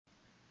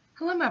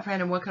Hello my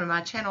friend and welcome to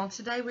my channel.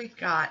 Today we've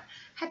got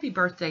Happy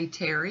Birthday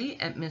Terry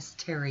at Miss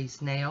Terry's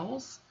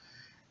Nails.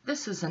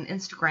 This is an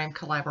Instagram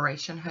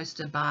collaboration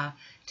hosted by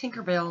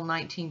Tinkerbell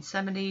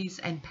 1970s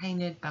and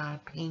painted by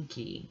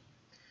Pinky.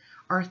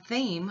 Our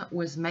theme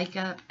was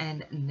makeup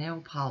and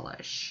nail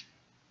polish.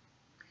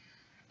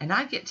 And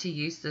I get to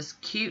use this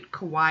cute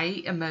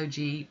kawaii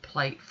emoji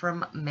plate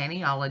from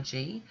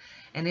Maniology,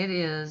 and it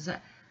is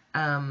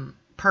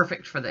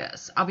perfect for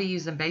this. I'll be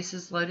using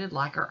Bases Loaded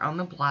Lacquer on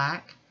the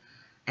black.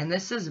 And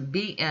this is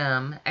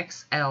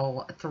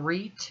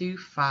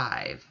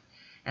BMXL325.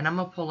 And I'm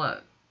going to pull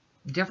up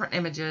different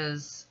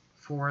images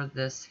for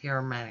this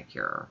hair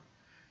manicure.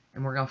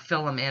 And we're going to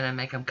fill them in and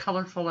make them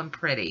colorful and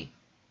pretty.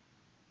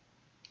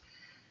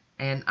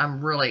 And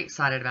I'm really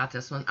excited about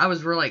this one. I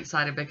was really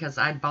excited because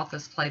I bought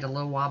this plate a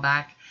little while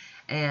back.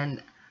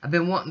 And I've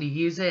been wanting to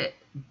use it,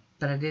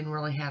 but I didn't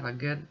really have a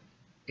good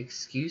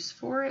excuse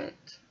for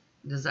it.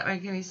 Does that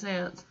make any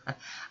sense?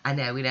 I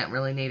know we don't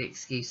really need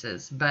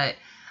excuses, but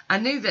I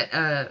knew that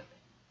a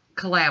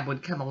collab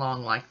would come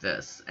along like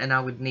this, and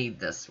I would need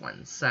this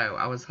one, so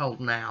I was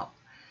holding out.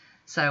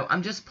 So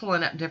I'm just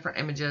pulling up different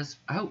images.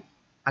 Oh,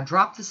 I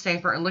dropped the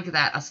stamper, and look at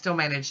that. I still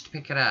managed to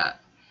pick it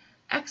up.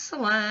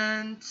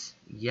 Excellent.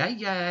 Yay,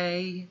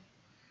 yay.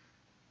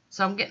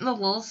 So I'm getting the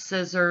little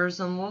scissors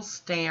and the little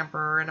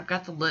stamper, and I've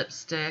got the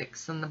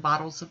lipsticks and the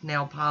bottles of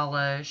nail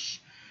polish,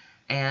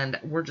 and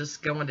we're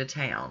just going to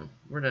town.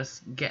 We're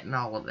just getting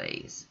all of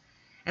these.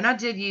 And I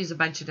did use a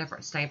bunch of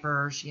different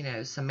stampers, you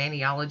know, some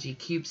Maniology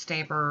cube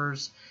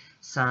stampers,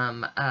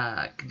 some,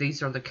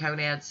 these are the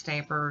Conad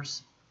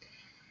stampers.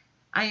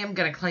 I am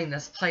going to clean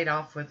this plate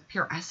off with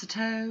pure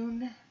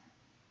acetone.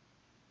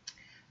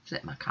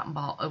 Flip my cotton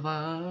ball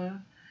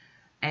over.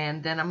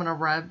 And then I'm going to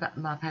rub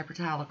my paper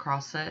towel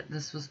across it.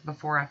 This was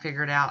before I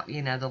figured out,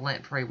 you know, the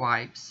lint-free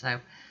wipes. So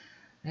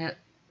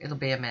it'll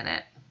be a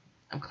minute.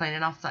 I'm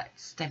cleaning off that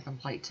stamping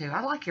plate too.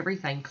 I like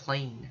everything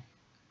clean.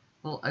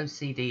 A little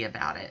OCD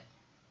about it.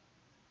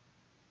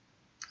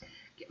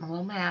 Get my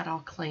little mat all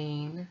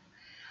clean.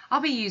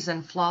 I'll be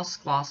using floss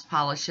gloss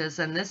polishes,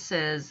 and this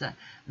is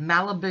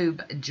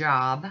Malibu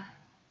Job.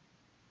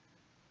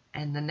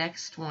 And the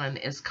next one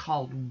is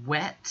called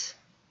Wet.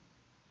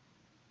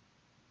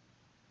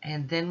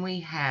 And then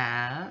we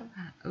have,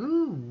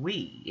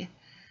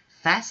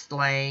 Fast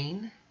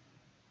Lane.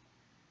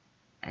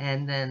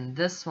 And then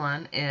this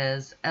one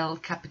is El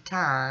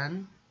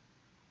Capitan.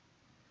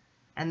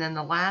 And then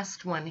the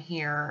last one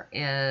here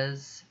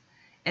is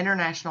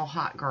International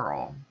Hot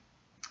Girl.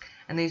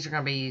 And these are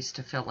going to be used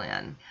to fill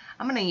in.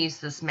 I'm going to use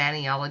this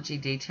Maniology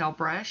detail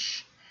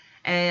brush.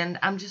 And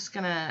I'm just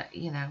going to,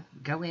 you know,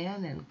 go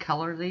in and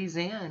color these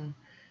in.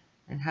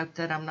 And hope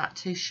that I'm not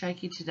too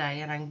shaky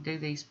today and I can do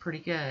these pretty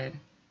good.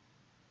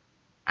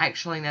 I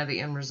actually know the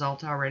end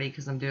result already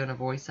because I'm doing a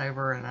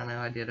voiceover and I know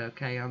I did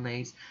okay on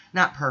these.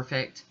 Not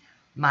perfect.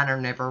 Mine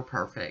are never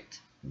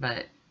perfect.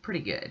 But pretty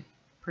good.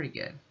 Pretty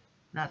good.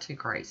 Not too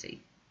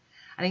crazy.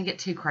 I didn't get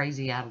too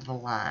crazy out of the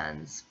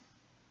lines.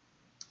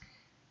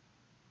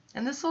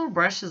 And this little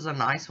brush is a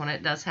nice one.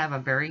 It does have a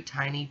very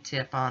tiny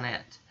tip on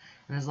it.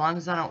 And as long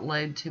as I don't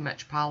load too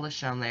much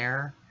polish on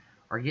there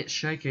or get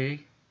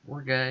shaky,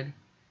 we're good.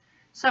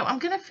 So I'm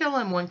going to fill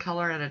in one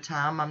color at a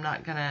time. I'm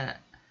going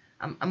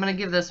to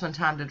give this one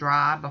time to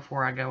dry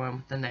before I go in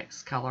with the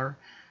next color.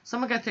 So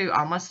I'm going to go through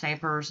all my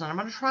stampers, and I'm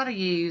going to try to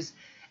use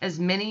as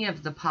many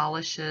of the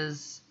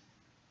polishes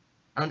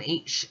on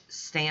each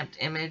stamped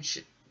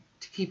image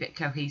to keep it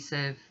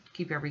cohesive,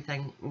 keep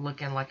everything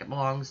looking like it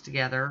belongs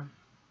together.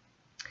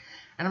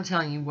 And I'm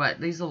telling you what,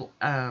 these little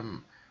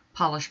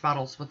polish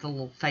bottles with the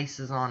little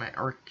faces on it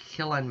are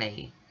killing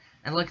me.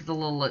 And look at the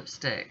little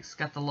lipsticks.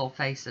 Got the little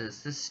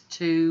faces. This is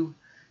too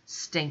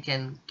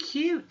stinking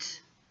cute.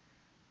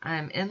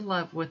 I'm in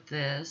love with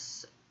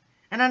this.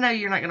 And I know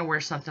you're not going to wear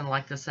something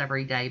like this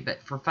every day,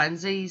 but for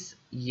funsies,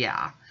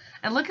 yeah.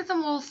 And look at them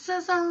little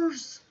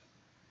scissors.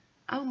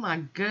 Oh my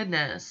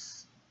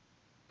goodness.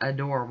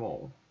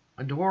 Adorable.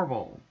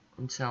 Adorable.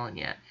 I'm telling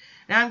you.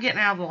 Now I'm getting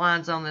out of the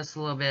lines on this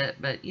a little bit,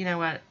 but you know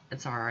what?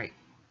 It's alright.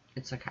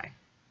 It's okay.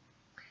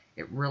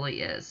 It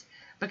really is.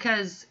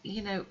 Because,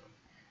 you know,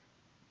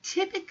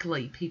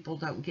 typically people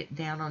don't get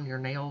down on your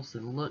nails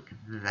and look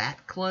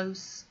that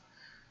close.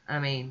 I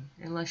mean,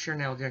 unless you're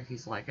nail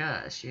junkies like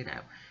us, you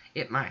know,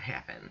 it might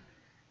happen.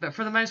 But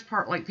for the most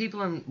part, like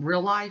people in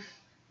real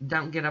life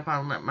don't get up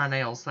on my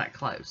nails that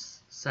close.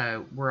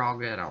 So we're all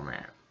good on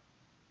that.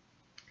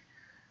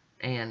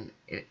 And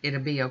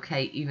it'll be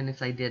okay even if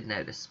they did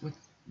notice. With,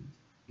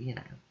 you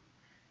know,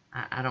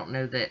 I don't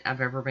know that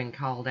I've ever been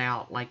called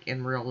out like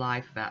in real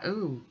life about,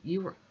 oh,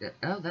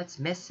 that's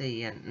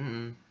messy,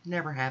 and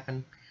never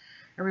happened.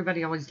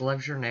 Everybody always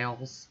loves your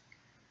nails.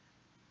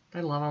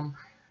 They love them.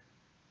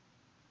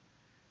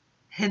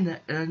 And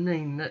I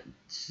mean,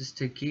 that's just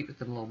too cute with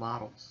them little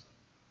bottles.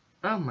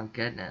 Oh my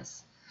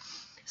goodness.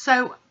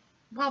 So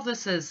while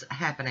this is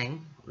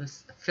happening,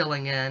 this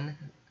filling in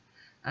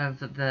of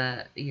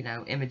the, you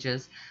know,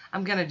 images,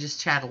 I'm going to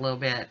just chat a little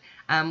bit.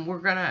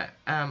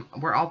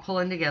 We're all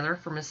pulling together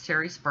for Miss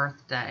Terry's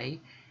birthday,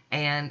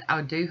 And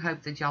I do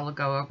hope that y'all will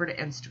go over to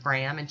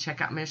Instagram and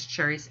check out Miss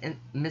Terry's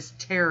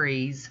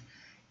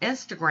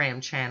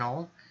Instagram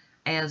channel,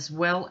 as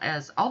well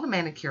as all the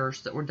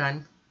manicures that were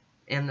done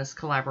in this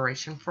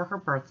collaboration for her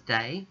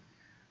birthday.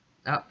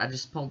 Oh, I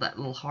just pulled that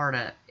little heart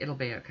up. It'll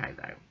be okay,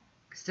 though.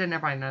 Because didn't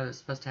everybody know it's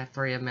supposed to have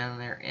 3 of them in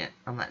there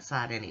on that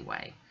side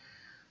anyway.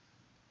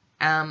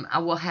 I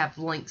will have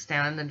links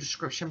down in the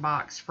description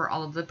box for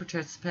all of the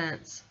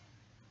participants,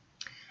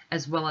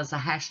 as well as a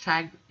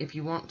hashtag if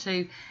you want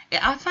to.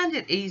 I find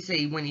it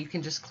easy when you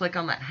can just click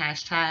on that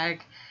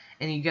hashtag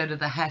and you go to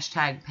the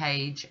hashtag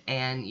page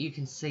and you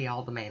can see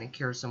all the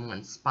manicures in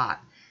one spot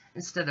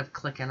instead of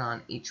clicking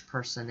on each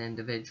person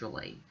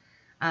individually.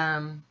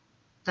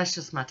 That's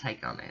just my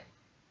take on it.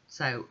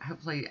 So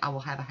hopefully I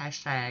will have a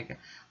hashtag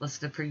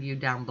listed for you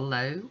down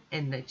below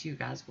and that you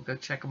guys will go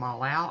check them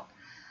all out.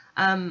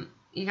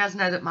 You guys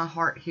know that my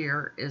heart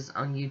here is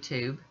on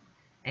YouTube,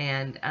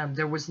 and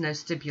there was no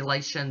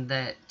stipulation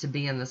that to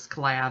be in this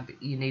collab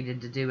you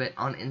needed to do it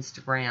on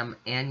Instagram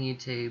and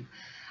YouTube.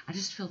 I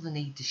just feel the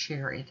need to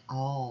share it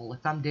all.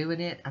 If I'm doing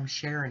it, I'm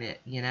sharing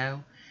it, you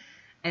know.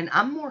 And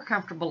I'm more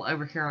comfortable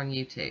over here on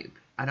YouTube.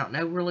 I don't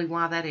know really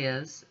why that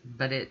is,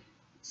 but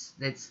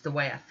it's the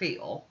way I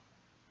feel.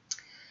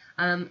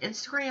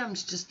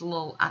 Instagram's just a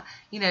little,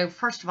 you know,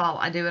 first of all,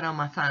 I do it on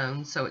my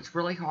phone, so it's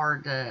really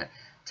hard to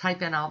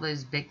type in all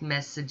those big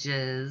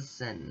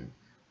messages and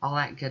all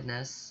that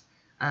goodness.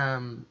 I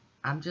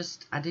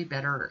do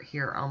better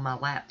here on my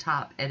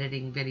laptop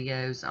editing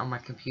videos on my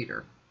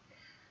computer.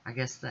 I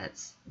guess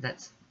that's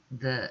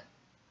the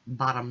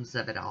bottoms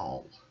of it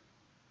all.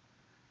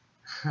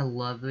 I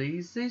love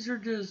these. These are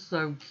just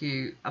so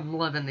cute. I'm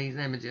loving these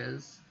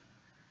images.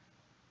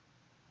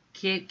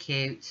 Cute,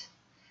 cute.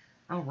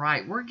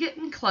 Alright, we're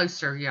getting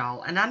closer,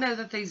 y'all. And I know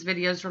that these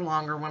videos are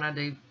longer when I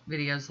do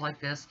videos like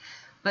this,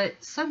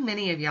 but so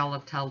many of y'all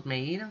have told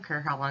me, you don't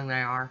care how long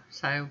they are.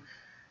 So,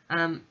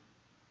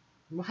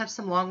 we'll have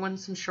some long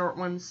ones, some short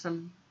ones,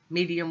 some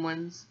medium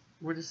ones.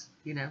 We'll just,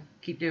 you know,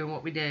 keep doing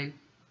what we do.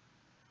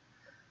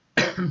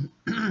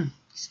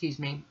 Excuse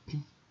me.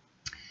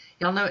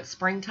 Y'all know it's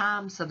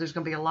springtime, so there's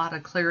going to be a lot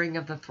of clearing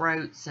of the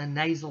throats and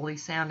nasally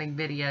sounding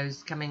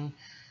videos coming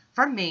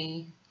from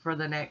me for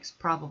the next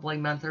probably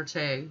month or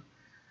two.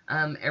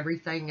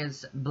 Everything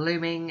is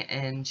blooming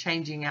and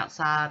changing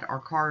outside. Our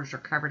cars are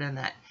covered in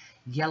that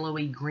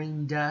yellowy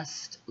green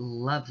dust.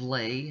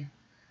 Lovely.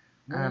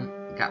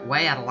 Got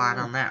way out of line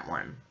on that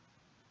one.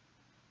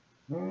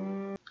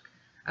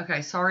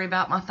 Okay, sorry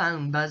about my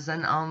phone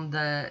buzzing on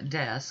the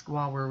desk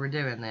while we were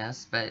doing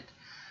this, but,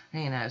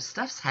 you know,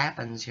 stuff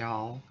happens,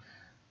 y'all.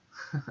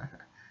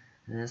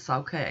 And it's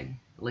okay.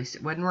 At least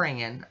it wasn't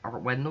ringing, or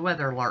it wasn't the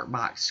weather alert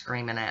box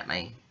screaming at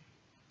me.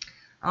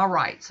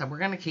 Alright, so we're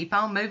going to keep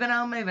on moving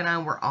on, moving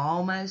on. We're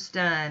almost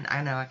done.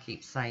 I know I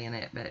keep saying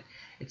it, but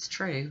it's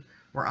true.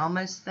 We're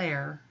almost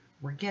there.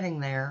 We're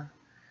getting there.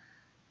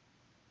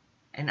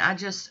 And I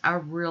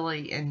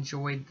really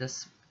enjoyed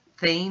this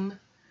theme.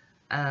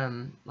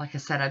 Like I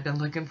said, I've been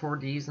looking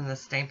forward to using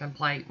this stamping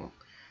plate. Well,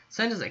 as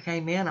soon as it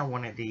came in, I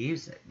wanted to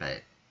use it,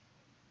 but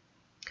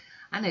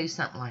I knew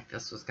something like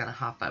this was going to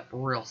hop up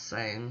real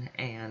soon,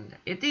 and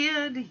it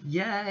did.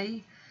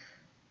 Yay!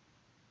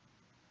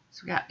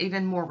 So we got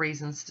even more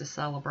reasons to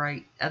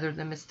celebrate other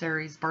than Miss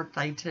Terry's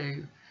birthday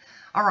too.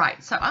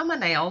 Alright, so on my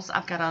nails,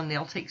 I've got on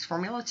Nail Teaks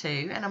Formula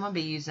 2, and I'm going to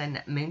be using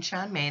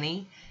Moonshine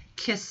Manny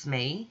Kiss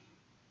Me.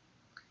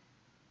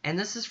 And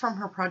this is from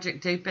her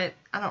project Dupe It.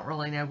 I don't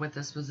really know what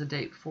this was a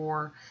dupe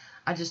for.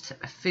 I just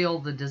feel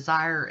the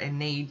desire and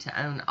need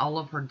to own all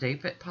of her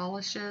Dupe It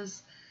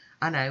polishes.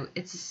 I know,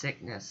 it's a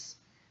sickness.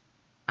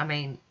 I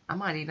mean, I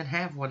might even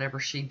have whatever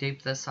she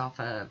duped this off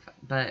of,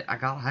 but I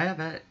gotta have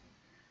it.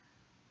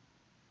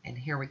 And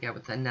here we go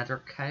with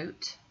another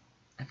coat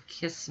of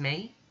Kiss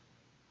Me.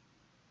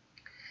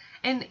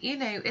 And, you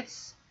know,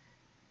 it's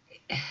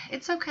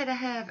okay to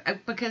have,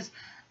 because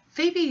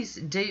Phoebe's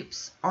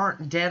dupes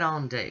aren't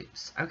dead-on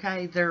dupes,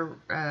 okay? They're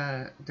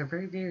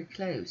very, very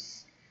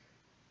close.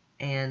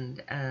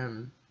 And,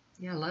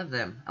 yeah, I love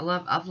them.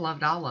 I've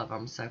loved all of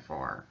them so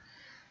far.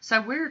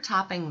 So we're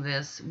topping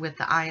this with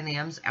the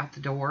I&Ms out the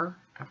door.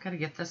 I've got to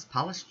get this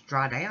polish to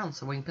dry down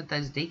so we can put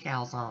those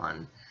decals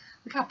on.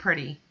 Look how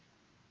pretty.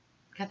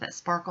 Got that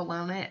sparkle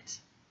on it.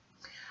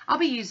 I'll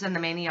be using the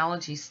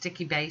Maniology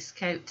Sticky Base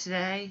Coat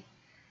today.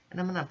 And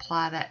I'm going to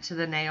apply that to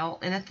the nail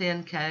in a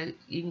thin coat.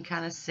 You can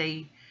kind of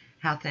see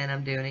how thin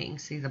I'm doing it. You can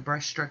see the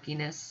brush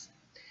strokiness.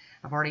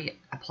 I've already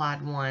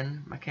applied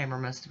one. My camera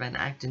must have been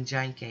acting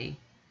janky.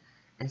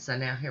 And so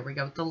now here we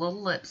go with the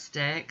little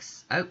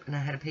lipsticks. Oh, and I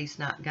had a piece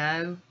not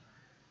go.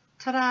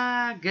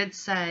 Ta-da! Good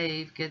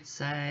save. Good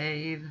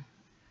save.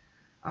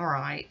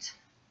 Alright.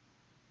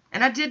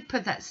 And I did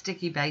put that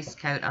sticky base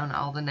coat on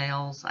all the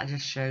nails. I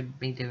just showed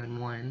me doing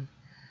one.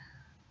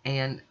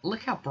 And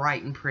look how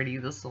bright and pretty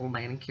this little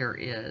manicure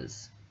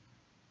is.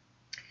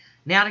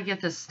 Now to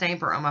get this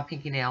stamper on my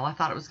pinky nail. I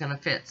thought it was going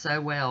to fit so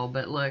well,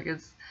 but look,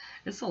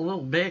 it's a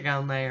little big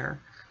on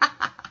there.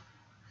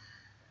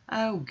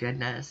 Oh,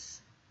 goodness.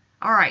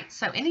 Alright,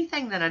 so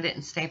anything that I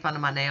didn't stamp onto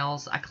my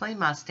nails, I clean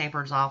my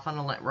stampers off on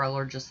a lint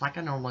roller just like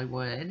I normally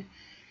would.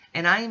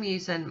 And I am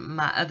using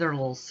my other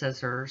little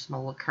scissors, my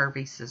little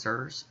curvy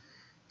scissors,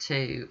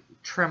 to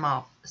trim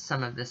off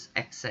some of this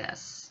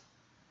excess.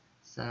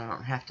 So I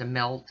don't have to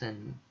melt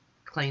and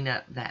clean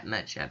up that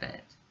much of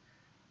it.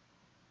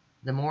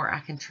 The more I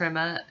can trim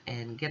up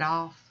and get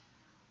off,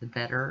 the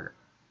better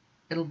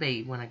it'll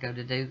be when I go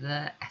to do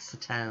the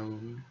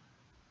acetone.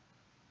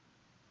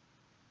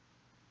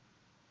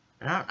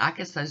 And I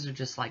guess those are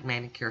just like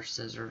manicure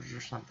scissors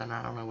or something.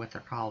 I don't know what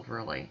they're called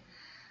really.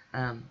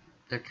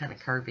 They're kind of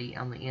curvy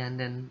on the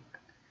end, and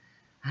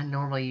I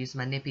normally use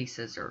my nippy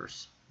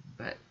scissors.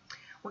 But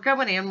we're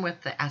going in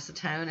with the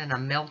acetone, and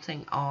I'm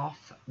melting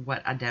off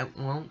what I don't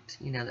want.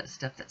 You know, that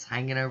stuff that's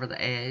hanging over the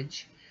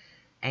edge.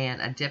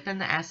 And I dip in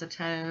the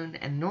acetone,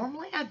 and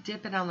normally I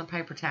dip it on the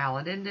paper towel.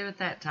 I didn't do it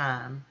that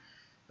time.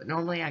 But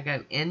normally I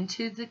go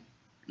into the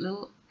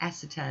little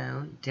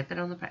acetone, dip it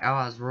on the paper. Oh,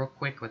 I was real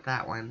quick with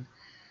that one.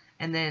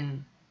 And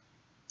then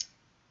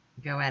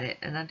go at it.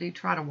 And I do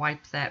try to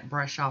wipe that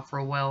brush off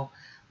real well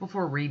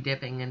before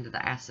re-dipping into the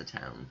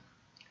acetone,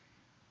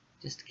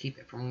 just to keep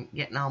it from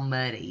getting all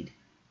muddied.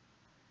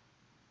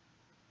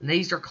 And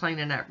these are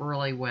cleaning up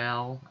really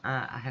well.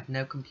 I have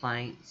no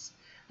complaints.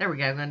 There we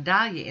go. I'm going to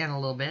dial you in a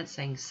little bit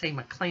so you can see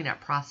my cleanup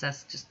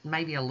process just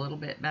maybe a little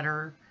bit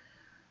better.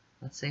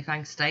 Let's see if I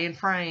can stay in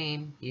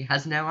frame. You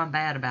guys know I'm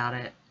bad about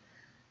it.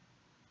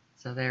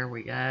 So there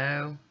we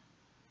go.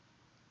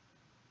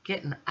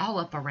 Getting all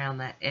up around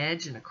that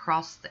edge and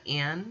across the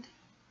end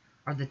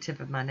or the tip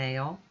of my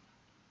nail.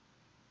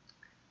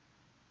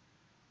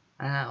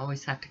 I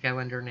always have to go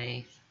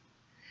underneath.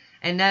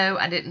 And no,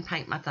 I didn't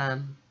paint my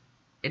thumb.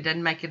 It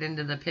didn't make it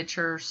into the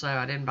picture, so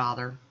I didn't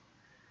bother.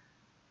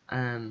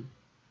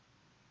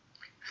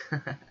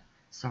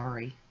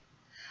 Sorry.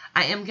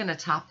 I am going to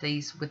top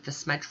these with the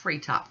smudge-free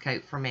top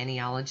coat from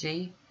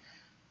Maniology.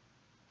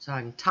 So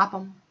I can top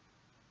them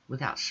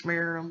without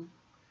smearing them.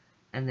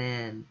 And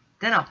then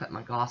I'll put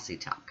my glossy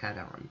top coat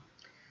on.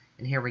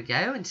 And here we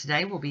go. And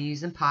today we'll be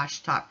using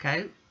Posh top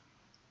coat.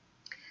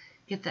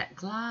 Get that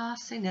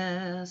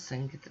glossiness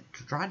and get it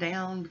to dry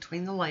down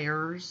between the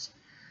layers.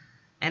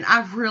 And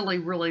I really,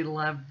 really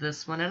loved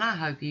this one. And I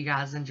hope you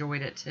guys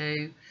enjoyed it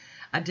too.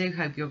 I do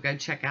hope you'll go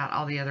check out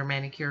all the other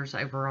manicures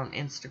over on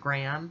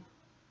Instagram.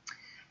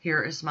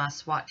 Here is my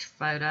swatch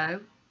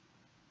photo.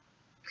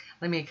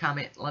 Leave me a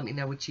comment. Let me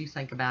know what you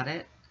think about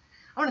it.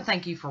 I want to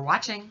thank you for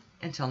watching.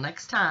 Until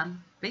next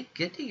time, be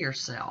good to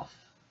yourself.